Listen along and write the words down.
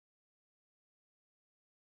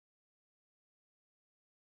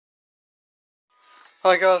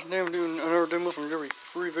Hi guys, today I'm doing another Demolition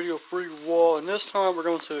free video, free wall, and this time we're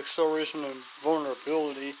going to acceleration and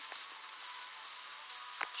vulnerability.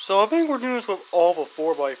 So I think we're doing this with all the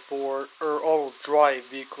 4x4, or all drive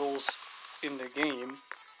vehicles in the game.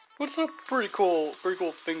 Which is a pretty cool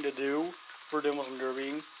thing to do for Demolition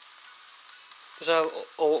Derby. Just have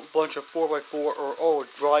a bunch of 4x4 or all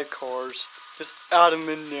drive cars, just add them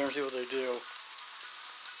in there and see what they do.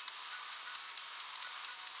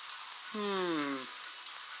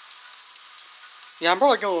 Yeah, I'm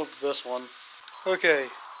probably going with this one. Okay,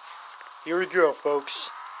 here we go,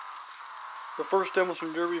 folks. The first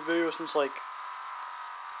Demolition Derby video since, like,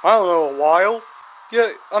 I don't know, a while?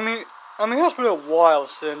 Yeah, I mean, it's been a while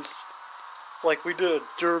since, like, we did a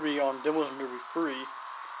derby on Demolition Derby 3,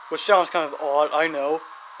 which sounds kind of odd, I know,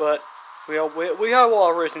 but we have a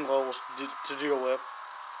lot of racing levels to deal with.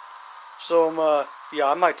 So,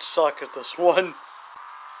 yeah, I might suck at this one.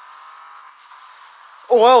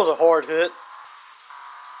 Oh, that was a hard hit.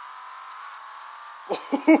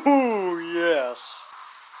 Oh, yes.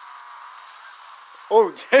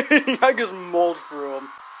 Oh, dang, I just mauled through him.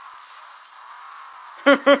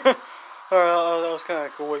 Alright, that was kind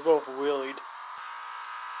of cool. We both wheelied.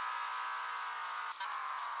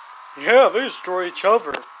 Yeah, they destroy each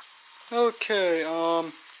other. Okay,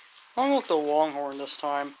 I'm going with the Longhorn this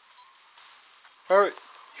time. Alright,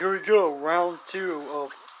 here we go. Round 2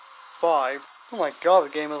 of 5. Oh my god,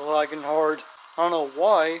 the game is lagging hard. I don't know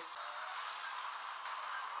why.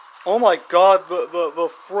 Oh my god, the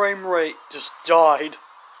frame rate just died.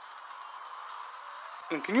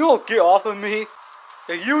 And can you all get off of me?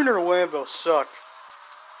 Yeah, you and your Lambo suck.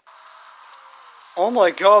 Oh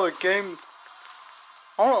my god, the game...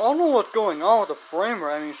 I don't know what's going on with the frame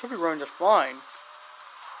rate. I mean, it should be running just fine.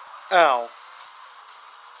 Ow.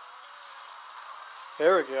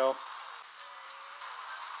 There we go.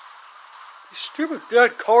 These stupid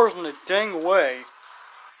dead cars in the dang way.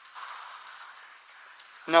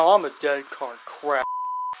 Now I'm a dead car, crap.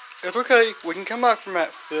 It's okay, we can come back from that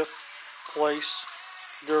 5th place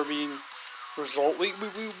derby result. We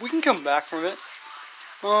can come back from it.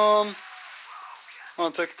 I'm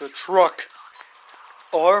gonna pick the truck.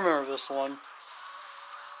 Oh, I remember this one.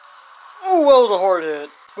 Oh, that was a hard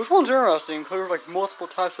hit. This one's interesting because there's like multiple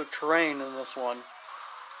types of terrain in this one.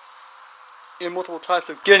 And multiple types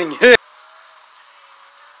of getting hit.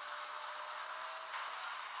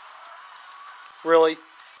 Really?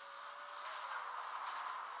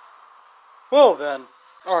 Well then.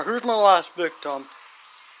 Alright, who's my last victim?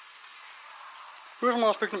 Who's my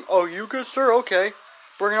last victim? Oh, you good, sir? Okay.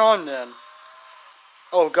 Bring it on then.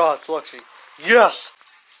 Oh god, it's Lexi. Yes!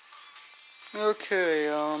 Okay,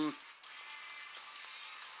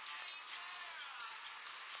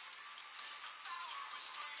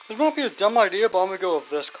 this might be a dumb idea, but I'm gonna go with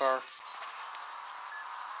this car.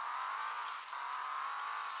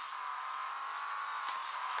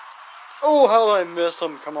 Oh, how did I miss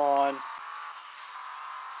him? Come on.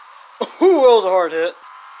 Ooh, that was a hard hit.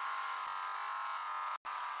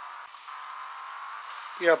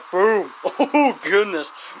 Yeah, boom. Oh,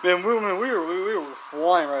 goodness. Man, we were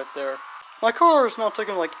flying right there. My car is not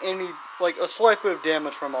taking, like, a slight bit of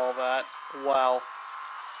damage from all that. Wow.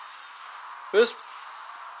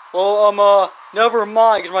 Well, never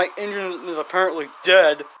mind, because my engine is apparently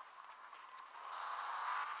dead.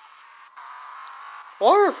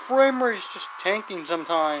 Why are frame rates just tanking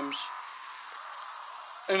sometimes?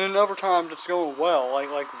 And then other times it's going well. Like,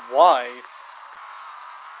 why?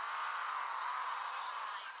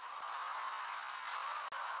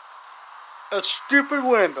 A stupid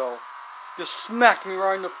Lambo just smacked me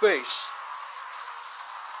right in the face.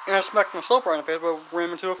 And I smacked myself right in the face, but I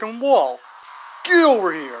ran into a fucking wall. Get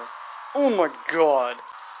over here! Oh my god.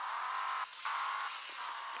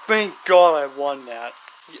 Thank god I won that.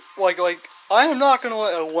 Like, I am not gonna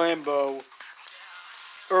let a Lambo,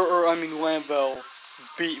 Lambo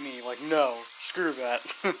beat me. Like, no. Screw that.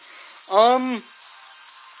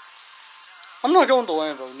 I'm not going to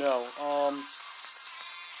Lambo, no.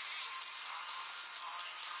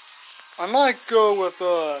 I might go with,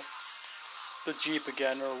 the Jeep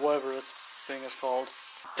again, or whatever this thing is called.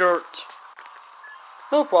 Dirt.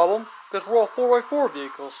 No problem, because we're all 4x4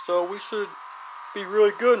 vehicles, so we should be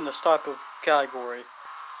really good in this type of category.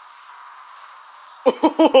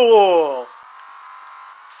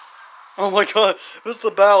 Oh my god, this is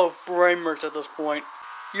the battle of frame rates at this point.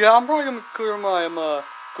 Yeah, I'm probably gonna clear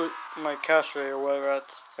my cache or whatever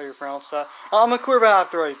that's how you pronounce that. I'm gonna clear that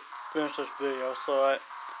after I finish this video, so that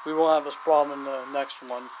we won't have this problem in the next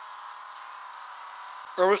one.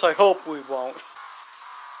 Or at least I hope we won't.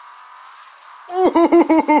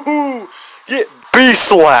 Ooh! Get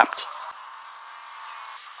B-slapped!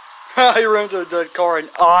 I ran into a dead car and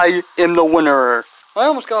I am the winner. I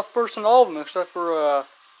almost got first in all of them except for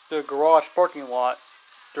the garage parking lot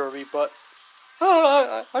derby, but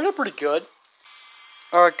I did pretty good.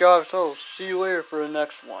 Alright guys, so see you later for the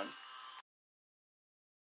next one.